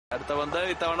അടുത്ത പന്ത്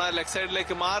ഇത്തവണ ലെഗ്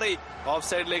സൈഡിലേക്ക് മാറി ഓഫ്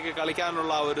സൈഡിലേക്ക്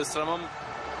കളിക്കാനുള്ള ഒരു ശ്രമം.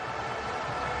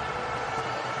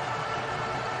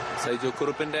 സൈജു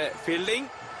കുറുപ്പിന്റെ ഫീൽഡിംഗ്.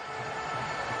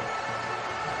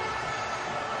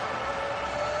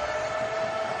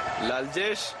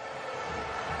 ലാൽജേഷ്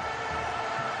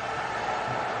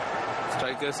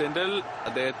സ്ട്രൈക്കേഴ്സ് എൻഡിൽ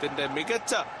അദ്ദേഹത്തിന്റെ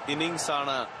മികച്ച ഇന്നിംഗ്സ്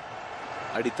ആണ്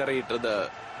അടിത്തറയിട്ടത്.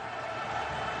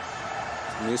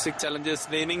 മ്യൂസിക്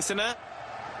ചലഞ്ചേഴ്സിന്റെ ഇന്നിംഗ്സിന്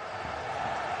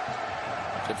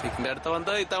ഷഫീഖിന്റെ അടുത്ത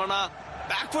പന്ത് ഇത്തവണ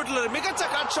ബാക്ക് ഫുട്ടിൽ ഒരു മികച്ച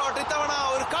കട്ട് ഷോട്ട്. ഇത്തവണ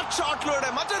ഒരു കട്ട് ഷോട്ടിലൂടെ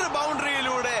മറ്റൊരു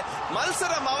ബൗണ്ടറിയിലൂടെ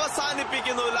മത്സരം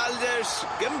അവസാനിപ്പിക്കുന്നു ലാൽജേഷ്.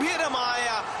 ഗംഭീരമായ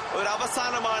ഒരു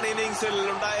അവസാനമാണ് ഇന്നിംഗ്സിൽ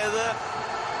ഉണ്ടായത്.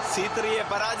 C3യെ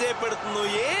പരാജയപ്പെടുത്തുന്നു,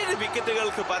 7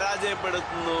 വിക്കറ്റുകൾക്ക്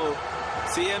പരാജയപ്പെടുത്തുന്നു.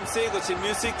 CMC കൊച്ചിൻ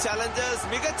മ്യൂസിക് ചലഞ്ചേഴ്സ്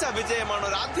മികച്ച വിജയമാണ്,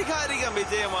 ഒരു ആധികാരിക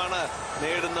വിജയമാണ്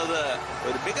നേടുന്നത്.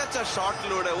 ഒരു മികച്ച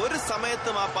ഷോട്ടിലൂടെ ഒരു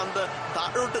സമയത്തും ആ പന്ത്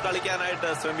താഴോട്ട് കളിക്കാനായിട്ട്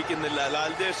ശ്രമിക്കുന്നില്ല.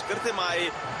 ലാൽജേഷ് കൃത്യമായി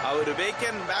ആ ഒരു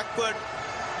വേക്കൻഡ് ബാക്ക്വേർഡ്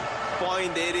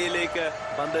പോയിന്റ് ഏരിയയിലേക്ക്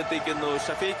പന്തെത്തിക്കുന്നു.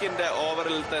 ഷഫീഖിന്റെ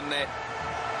ഓവറിൽ തന്നെ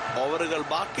ഓവറുകൾ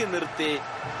ബാക്കി നിർത്തി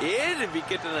 7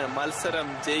 വിക്കറ്റിന് മത്സരം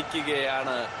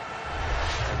ജയിക്കുകയാണ്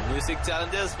മ്യൂസിക്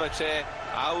ചാലഞ്ചേഴ്സ്. പക്ഷേ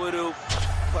ആ ഒരു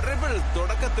ഹൊറിബിൾ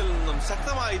തുടക്കത്തിൽ നിന്നും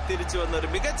ശക്തമായി തിരിച്ചു വന്ന ഒരു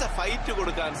മികച്ച ഫൈറ്റ്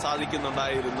കൊടുക്കാൻ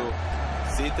സാധിക്കുന്നുണ്ടായിരുന്നു.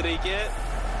 C3ക്ക്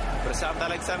പ്രശാന്ത്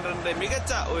അലക്സാണ്ടറിന്റെ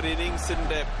മികച്ച ഒരു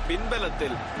ഇന്നിംഗ്സിന്റെ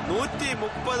പിൻബലത്തിൽ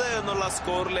 130 എന്നുള്ള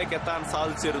സ്കോറിലേക്ക് എത്താൻ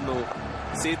സാധിച്ചിരുന്നു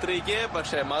C3ക്ക്.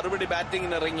 പക്ഷേ മറുപടി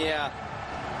ബാറ്റിംഗിന് ഇറങ്ങിയ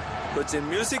കൊച്ചിൻ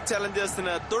മ്യൂസിക്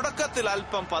ചലഞ്ചേഴ്സിന് തുടക്കത്തിൽ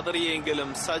അല്പം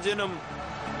പതറിയെങ്കിലും സജിനും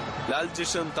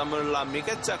ലാൽജിഷും തമ്മിലുള്ള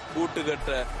മികച്ച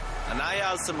കൂട്ടുകെട്ട്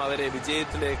അനായാസം അവരെ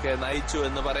വിജയത്തിലേക്ക് നയിച്ചു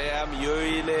എന്ന് പറയാം.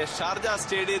 യുഎഇയിലെ ഷാർജ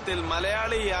സ്റ്റേഡിയത്തിൽ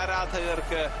മലയാളി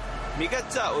ആരാധകർക്ക്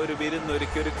മികച്ച ഒരു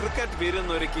വിരുന്നൊരുക്കി, ഒരു ക്രിക്കറ്റ്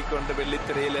വിരുന്നൊരുക്കിക്കൊണ്ട്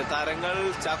വെള്ളിത്തിരയിലെ താരങ്ങൾ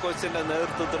ചാക്കോച്ചിന്റെ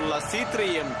നേതൃത്വത്തിലുള്ള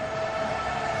C3യും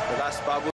പ്രകാശ് ബാബു